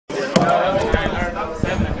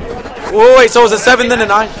Whoa, wait, so it was a 7 then a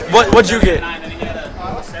 9? What'd you get?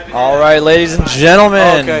 All right, ladies and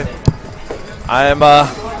gentlemen. Okay. I am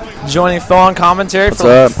joining Phil on commentary for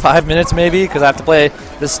like 5 minutes maybe because I have to play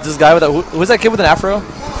this guy with a who's that kid with an afro?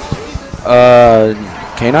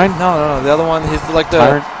 K9? No, the other one. He's like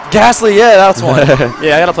the Ghastly. Yeah, that's one.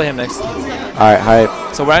 Yeah, I gotta play him next. All right,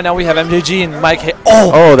 hype. So right now we have MJG and MikeHAZE.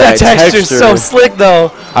 Oh, that texture's so slick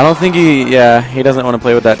though. I don't think he doesn't want to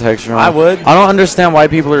play with that texture. I would. I don't understand why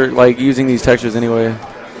people are like using these textures anyway.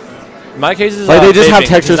 MikeHAZE is like they just vaping. have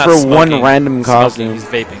textures for smoking. one random costume. He's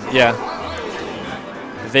vaping. Yeah.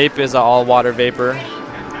 Vape is all water vapor.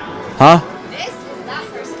 Huh? This is that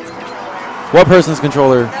person's controller. What person's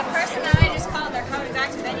controller? The person that I just called, they're coming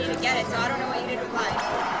back to the venue to get it, so I don't know what you did with mine.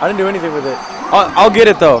 I didn't do anything with it. I'll get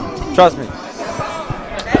it though. Trust me. Better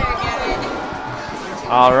get it.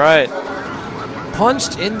 All right.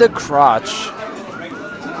 Punched in the crotch.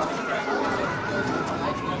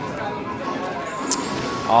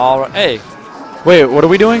 All right. Hey. Wait, what are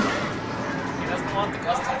we doing?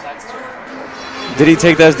 Did he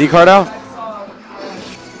take the SD card out?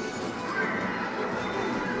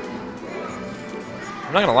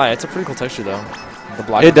 I'm not gonna lie, it's a pretty cool texture though. The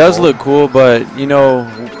black. It does look cool, but you know,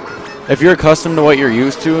 if you're accustomed to what you're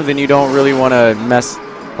used to, then you don't really want to mess.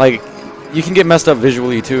 Like, you can get messed up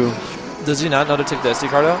visually too. Does he not know to take the SD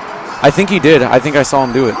card out? I think he did. I think I saw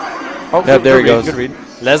him do it. Oh, yep, there he goes. Good read.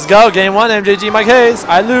 Let's go, game one. MJG, MikeHAZE.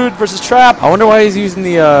 iLude versus Trap. I wonder why he's using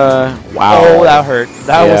the. Wow. Oh, that hurt.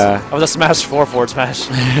 That was a smash 4 forward smash.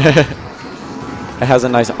 It has a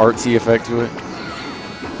nice artsy effect to it.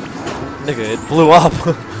 Nigga, it blew up.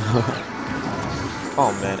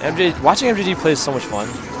 Oh man, watching MJG play is so much fun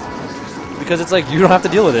because it's like you don't have to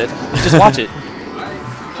deal with it. You just watch it.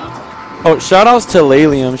 Oh, shoutouts to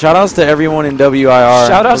Lalium. Shoutouts to everyone in WIR.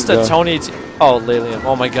 Shoutouts to Tony. Oh, Lalium.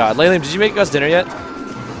 Oh my God, Lalium. Did you make us dinner yet?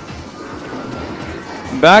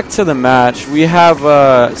 Back to the match. We have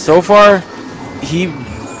so far he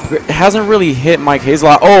hasn't really hit MikeHAZE a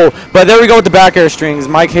lot. Oh, but there we go with the back air strings.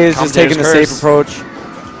 MikeHAZE just taking the safe approach.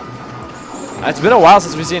 It's been a while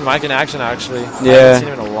since we've seen Mike in action, actually. Yeah. I haven't seen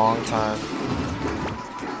him in a long time.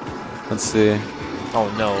 Let's see.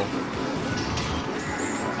 Oh no.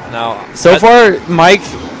 Now. So far,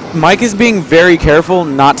 Mike is being very careful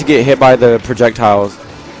not to get hit by the projectiles.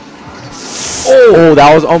 Oh,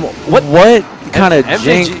 that was almost what kind of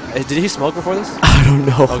jank? Did he smoke before this? I don't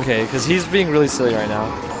know. Okay, because he's being really silly right now.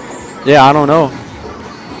 Yeah, I don't know.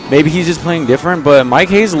 Maybe he's just playing different, but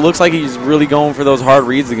MikeHAZE looks like he's really going for those hard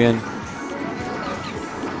reads again.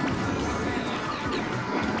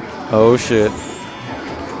 Oh shit.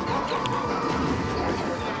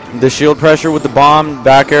 The shield pressure with the bomb,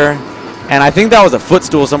 back air. And I think that was a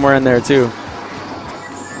footstool somewhere in there too.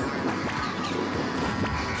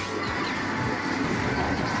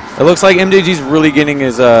 It looks like MJG's really getting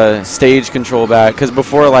his stage control back, because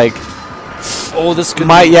before, like, oh, this could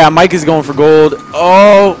Mike is going for gold.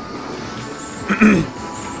 Oh.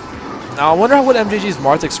 Now I wonder what MJG's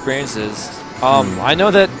Marth experience is. I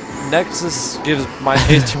know that Nexus gives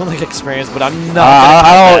MikeHAZE too much experience, but I'm not.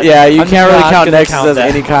 I don't. Yeah, you can't really count Nexus as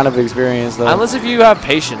any kind of experience, though. Unless if you have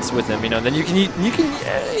patience with him, you know, then you can you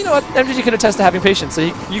know what, MJG can attest to having patience, so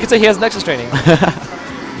you can say he has Nexus training.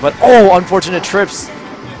 But oh, unfortunate trips.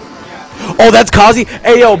 Oh, that's Kazi.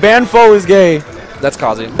 Hey, yo, Banfo is gay. That's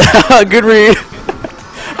Kazi. Good read.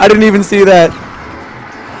 I didn't even see that.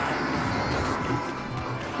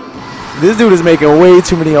 This dude is making way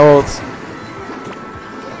too many ults.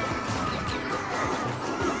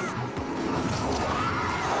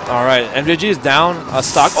 All right, MJG is down a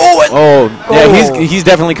stock. Yeah, he's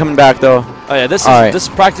definitely coming back though. Oh yeah, this is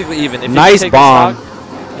practically even. If nice bomb.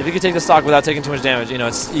 If you can take the stock without taking too much damage, you know,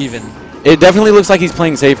 it's even. It definitely looks like he's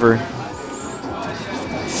playing safer.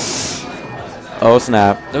 Oh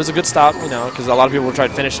snap! That was a good stop, you know, because a lot of people tried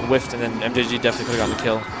to finish and whiffed, and then MJG definitely could have gotten the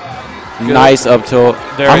kill. Good. Nice up tilt.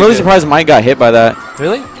 I'm really surprised Mike got hit by that.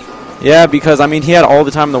 Really? Yeah, because I mean he had all the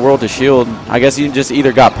time in the world to shield. I guess he just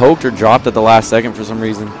either got poked or dropped at the last second for some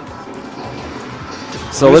reason.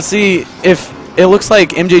 So let's see if it looks like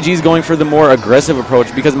MJG's going for the more aggressive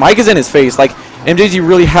approach, because Mike is in his face. Like, MJG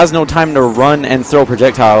really has no time to run and throw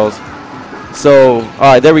projectiles. So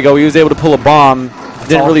there we go. He was able to pull a bomb.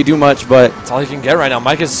 Didn't really do much, but that's all he can get right now.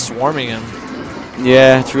 Mike is swarming him.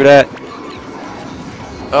 Yeah, true that.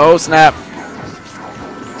 Oh snap!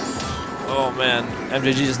 Oh man,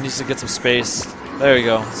 MJG just needs to get some space. There we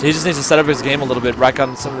go. So he just needs to set up his game a little bit, rack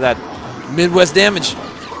on some of that Midwest damage.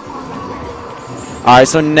 All right,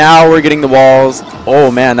 so now we're getting the walls.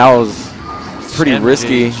 Oh man, that was pretty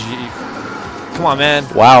risky. Come on, man.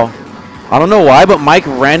 Wow. I don't know why, but Mike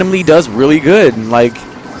randomly does really good. Like,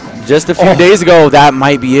 Just a few days ago, that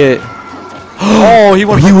might be it. Oh, he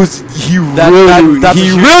went. He really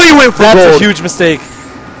went for That's gold. a huge mistake.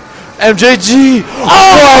 MJG.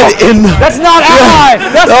 Oh, That's not ally.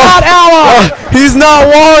 That's not ally. he's not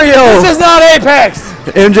Wario. This is not Apex.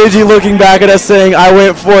 MJG looking back at us saying, I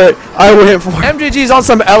went for it. I went for it. MJG's on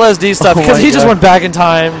some LSD stuff Oh because my he just God. went back in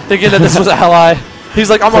time thinking that this was ally. He's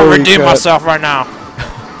like, I'm going to Holy redeem crap. myself right now.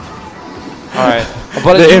 All right.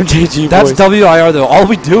 But The MJG that's voice. WIR, though. All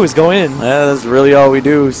we do is go in. Yeah, that's really all we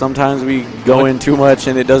do. Sometimes we go in too much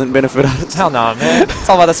and it doesn't benefit us. Hell no, man. It's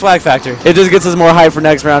all about the swag factor. It just gets us more hype for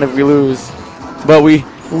next round if we lose. But we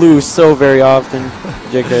lose so very often.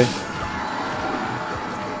 JK.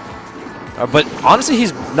 But honestly,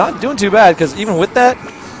 he's not doing too bad because even with that,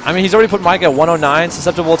 I mean, he's already put Mike at 109,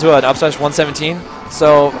 susceptible to an upsmash 117.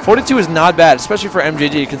 So 42 is not bad, especially for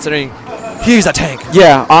MJG, considering he's a tank.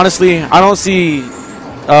 Yeah, honestly, I don't see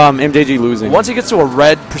MJG losing. Once he gets to a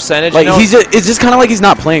red percentage, Like you know, it's just kind of like he's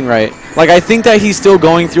not playing right. Like I think that he's still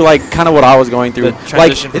going through like kind of what I was going through. The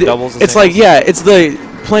transition like from doubles to it's like singles. it's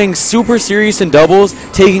the playing super serious in doubles,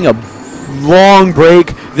 taking a long break,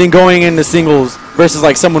 then going into singles versus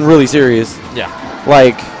like someone really serious. yeah.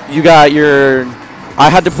 Like you got your, I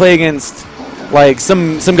had to play against like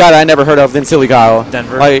some guy that I never heard of, then Silly Kyle.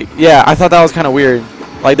 Denver. Like yeah, I thought that was kind of weird.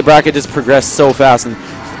 Like the bracket just progressed so fast, and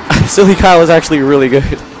Silly Kyle is actually really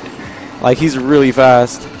good. Like he's really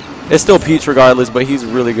fast. It's still Peach regardless, but he's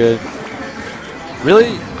really good. Really?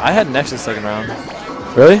 I had Nexus second round.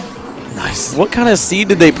 Really? Nice. What kind of seed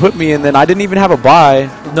did they put me in then? I didn't even have a bye.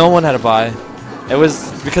 No one had a buy. It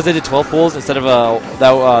was because they did 12 pools instead of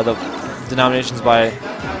the denominations by.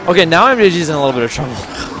 Okay, now MJG's in a little bit of trouble.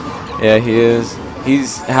 Yeah, he is.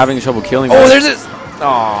 He's having trouble killing me. Oh, there's this.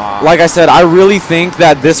 Aww. Like I said, I really think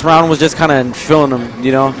that this round was just kind of filling him,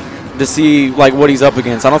 you know, to see like what he's up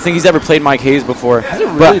against. I don't think he's ever played MikeHAZE before. Has it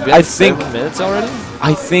really but been I think 7 minutes already?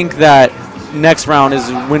 I think that next round is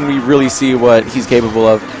when we really see what he's capable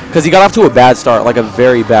of. Because he got off to a bad start, like a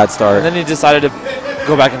very bad start. And then he decided to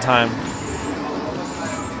go back in time.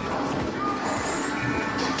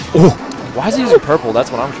 Oh, Why is he using purple?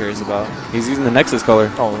 That's what I'm curious about. he's using the Nexus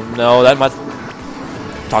color. Oh no, that might.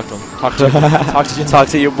 Talk to him. Talk to him. Talk to him. Talk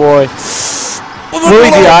to your boy. Louis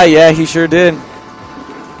DI, yeah, he sure did.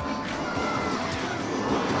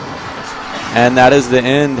 And that is the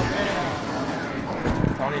end.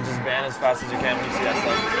 Tony, just ban as fast as you can when you see that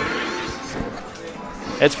stuff.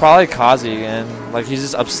 It's probably Kazi again. Like he's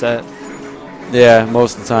just upset. Yeah,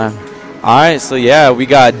 most of the time. All right, so yeah, we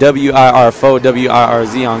got WIR Foe,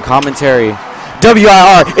 WIRZ on commentary.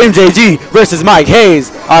 WIR MJG versus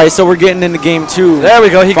MikeHAZE. All right, so we're getting into game 2. There we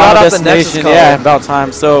go. He Final got off the Nexus destination. color. Yeah, about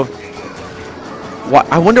time. So,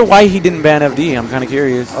 I wonder why he didn't ban FD. I'm kind of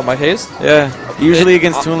curious. Oh, MikeHAZE? Yeah, usually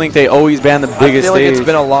against Toon Link, they always ban the I biggest feel like stage. it's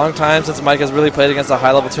been a long time since Mike has really played against a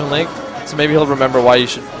high-level Toon Link, so maybe he'll remember why you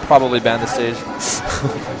should probably ban the stage.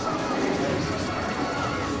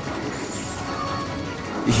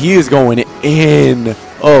 He is going in.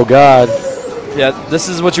 Oh, God. Yeah, this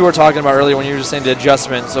is what you were talking about earlier when you were just saying the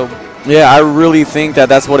adjustment. So Yeah, I really think that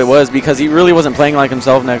that's what it was because he really wasn't playing like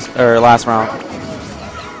himself last round.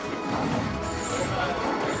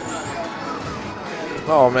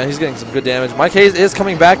 oh man, he's getting some good damage. MikeHAZE is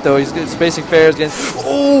coming back though. He's good spacing fairs. Getting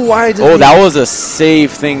why did Oh, that was a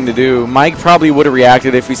safe thing to do. Mike probably would have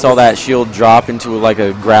reacted if he saw that shield drop into like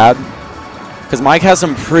a grab. Because Mike has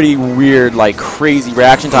some pretty weird, like crazy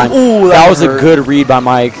reaction time. Ooh, that was hurt. a good read by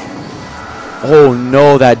Mike. Oh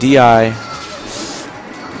no, that DI.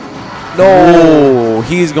 No. Oh,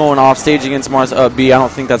 he's going off stage against Marth up B. I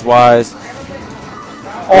don't think that's wise.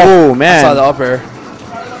 Oh, I man. saw the up air.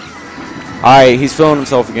 All right, he's feeling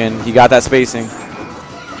himself again. He got that spacing.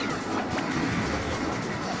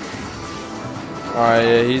 All right,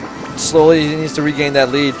 yeah, he needs to regain that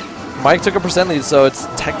lead. Mike took a % lead, so it's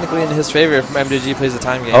technically in his favor if MJG plays the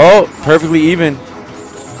time game. Oh, perfectly even.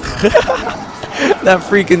 That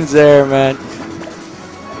freaking there, man.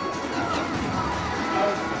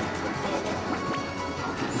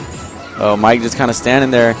 Oh, Mike just kind of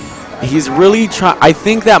standing there. He's really trying. I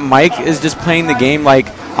think that Mike is just playing the game like,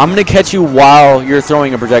 I'm going to catch you while you're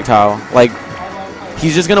throwing a projectile. Like,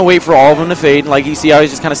 he's just going to wait for all of them to fade. Like, you see how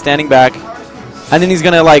he's just kind of standing back. And then he's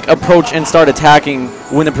going to, like, approach and start attacking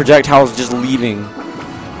when the projectile is just leaving.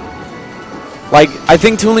 Like, I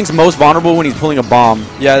think Toon Link's most vulnerable when he's pulling a bomb.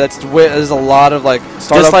 Yeah, there's a lot of, like,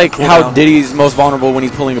 startup Just like how cooldown. Diddy's most vulnerable when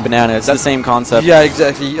he's pulling a banana. It's the same concept. Yeah,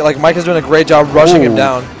 exactly. Like, Mike is doing a great job rushing him Ooh.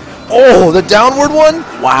 down. Oh, the downward one?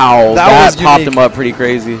 Wow, That that was popped unique. him up pretty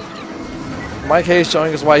crazy. MikeHAZE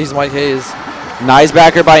showing us why he's MikeHAZE. Nice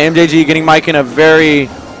backer by MJG, getting Mike in a very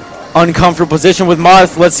uncomfortable position with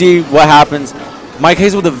Marth. Let's see what happens.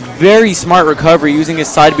 MikeHAZE with a very smart recovery, using his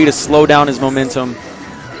side B to slow down his momentum.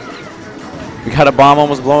 We got a bomb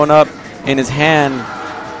almost blowing up in his hand.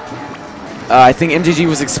 I think MJG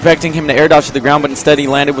was expecting him to air dodge to the ground, but instead he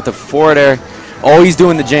landed with the forward air. Oh, he's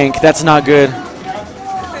doing the jank. That's not good.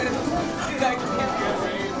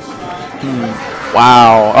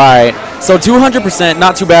 Wow. All right. So 200%,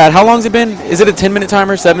 not too bad. How long's it been? Is it a 10-minute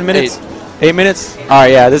timer? 7 minutes? 8 minutes? All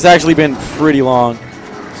right, yeah. This has actually been pretty long.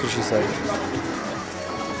 That's what she said.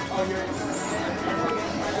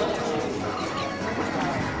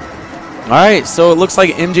 All right, so it looks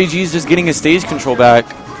like MJG is just getting his stage control back.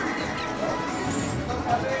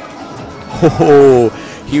 Oh,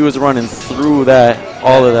 he was running through that,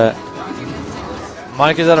 all of that.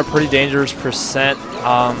 Mike is at a pretty dangerous percent.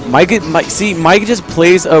 Mike just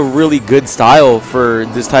plays a really good style for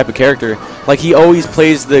this type of character. Like, he always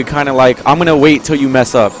plays the kind of like, I'm going to wait till you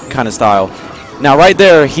mess up kind of style. Now, right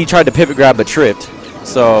there, he tried to pivot grab but tripped.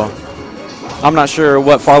 So, I'm not sure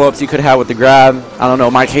what follow-ups he could have with the grab. I don't know.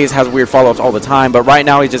 MikeHAZE has weird follow-ups all the time, but right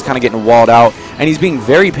now he's just kind of getting walled out. And he's being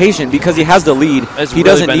very patient because he has the lead. It's he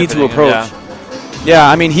really doesn't need to approach. Him, yeah,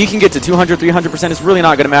 I mean, he can get to 200, 300%. It's really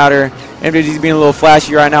not going to matter. MJG's being a little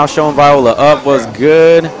flashy right now, showing Viola up was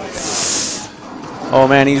good. Oh,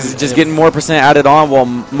 man, he's just getting more percent added on while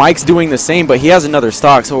Mike's doing the same, but he has another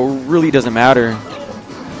stock, so it really doesn't matter.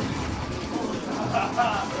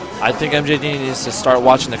 I think MJG needs to start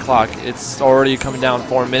watching the clock. It's already coming down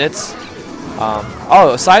 4 minutes.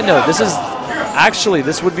 Oh, side note,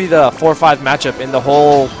 this would be the 4-5 matchup in the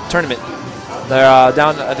whole tournament. They're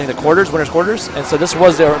down, I think, the quarters, winners quarters, and so this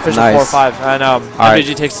was their official 4-5, and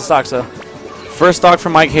MJG takes the stock. So first stock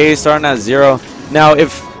from MikeHAZE, starting at 0. Now,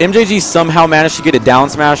 if MJG somehow managed to get a down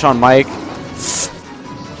smash on Mike,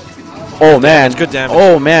 oh man, good damage.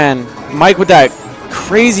 Oh man, Mike with that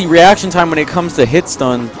crazy reaction time when it comes to hit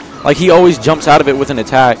stun, like he always jumps out of it with an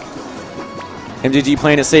attack. MJG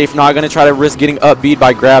playing it safe, not going to try to risk getting up beat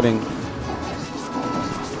by grabbing.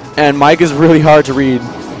 And Mike is really hard to read.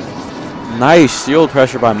 Nice shield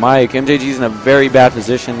pressure by Mike. MJG's in a very bad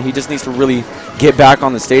position. He just needs to really get back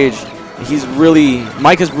on the stage.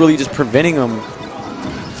 Mike is really just preventing him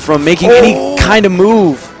from making any kind of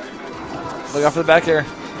move. Look out for the back air.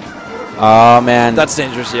 Oh, man. That's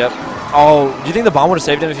dangerous, yep. Oh, do you think the bomb would have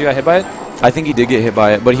saved him if he got hit by it? I think he did get hit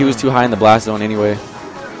by it, but he was too high in the blast zone anyway.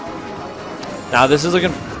 Now, this is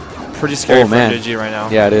looking pretty scary for MJG right now.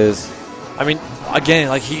 Yeah, it is. I mean, again,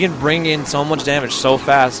 like, he can bring in so much damage so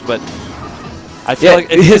fast, but I feel like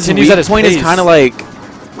if his continues at his point pace, is kind of like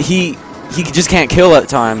he just can't kill at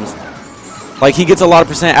times. Like, he gets a lot of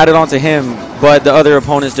percent added onto him, but the other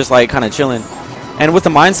opponent's just like kind of chilling. And with the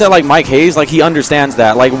mindset like MikeHAZE, like, he understands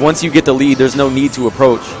that. Like, once you get the lead, there's no need to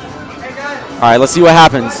approach. All right, let's see what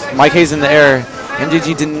happens. MikeHAZE in the air.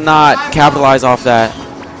 MJG did not capitalize off that.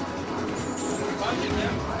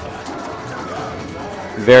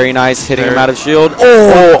 Very nice, hitting him out of shield.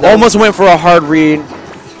 Oh, almost went for a hard read.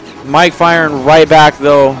 Mike firing right back,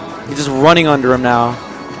 though. He's just running under him now.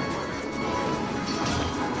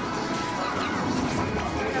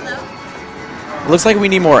 Looks like we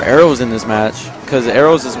need more arrows in this match, because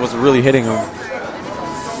arrows is what's really hitting him.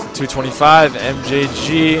 225,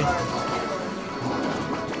 MJG.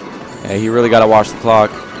 Yeah, he really got to watch the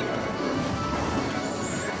clock.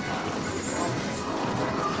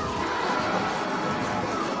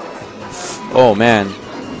 Oh, man.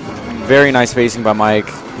 Very nice spacing by Mike.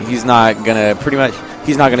 He's not going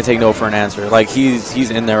to take no for an answer. Like,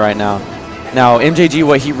 he's in there right now. Now, MJG,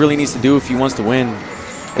 what he really needs to do if he wants to win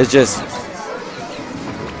is just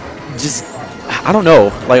I don't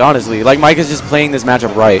know. Like, honestly, like, Mike is just playing this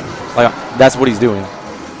matchup right. Like, that's what he's doing.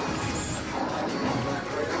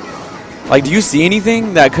 Like, do you see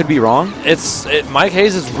anything that could be wrong?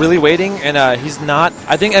 MikeHAZE is really waiting, and he's not.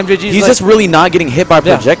 I think MJG. He's just really not getting hit by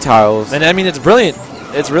projectiles. And I mean, it's brilliant.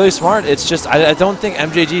 It's really smart. It's just I don't think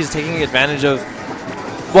MJG is taking advantage of.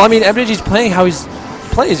 Well, I mean, MJG's playing how he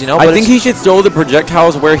plays, you know. I think he should throw the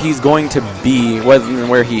projectiles where he's going to be, rather than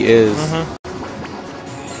where he is.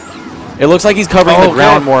 It looks like he's covering the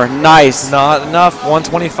ground more. Nice. Not enough.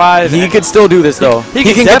 125. He could still do this though. He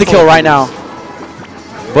can get the kill right now.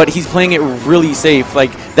 But he's playing it really safe.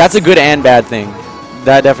 Like, that's a good and bad thing.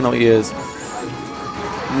 That definitely is.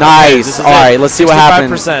 Nice. All right, let's see what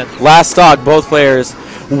happens. Last stock, both players.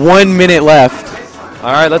 1 minute left.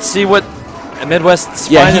 All right, let's see what Midwest's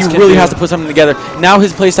finest he really has to put something together. Now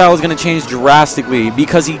his playstyle is going to change drastically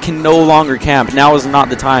because he can no longer camp. Now is not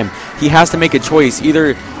the time. He has to make a choice.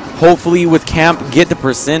 Either, hopefully, with camp, get the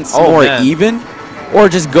percents more even, or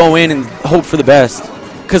just go in and hope for the best.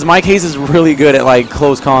 because MikeHAZE is really good at like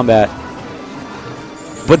close combat.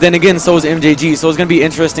 But then again, so is MJG. So it's gonna be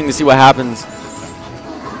interesting to see what happens.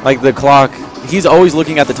 Like the clock, he's always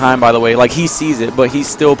looking at the time. By the way, like he sees it, but he's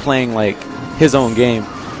still playing like his own game.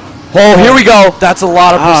 Oh, here we go. That's a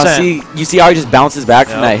lot of percent. See, you see how he just bounces back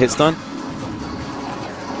from that hit stun?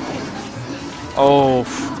 Oh,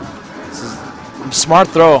 this is smart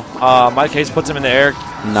throw. MikeHAZE puts him in the air.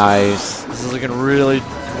 Nice. This is looking really,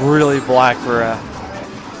 really black for.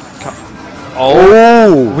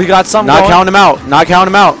 Oh, we got something. Not counting him out. Not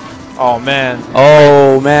counting him out. Oh man.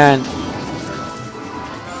 Oh man.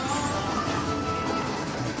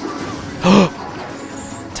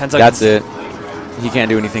 10 seconds. That's it. He can't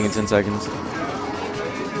do anything in 10 seconds.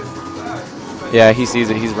 Yeah, he sees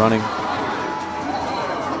it. He's running.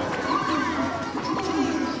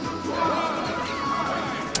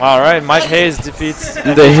 All right, MikeHAZE defeats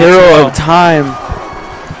the hero of time,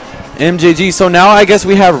 MJG. So now I guess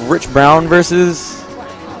we have Rich Brown versus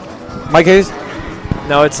MikeHAZE.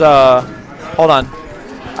 No, it's hold on.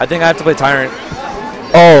 I think I have to play Tyrant.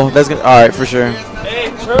 Oh, that's good. All right, for sure. Hey,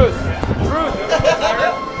 Truth.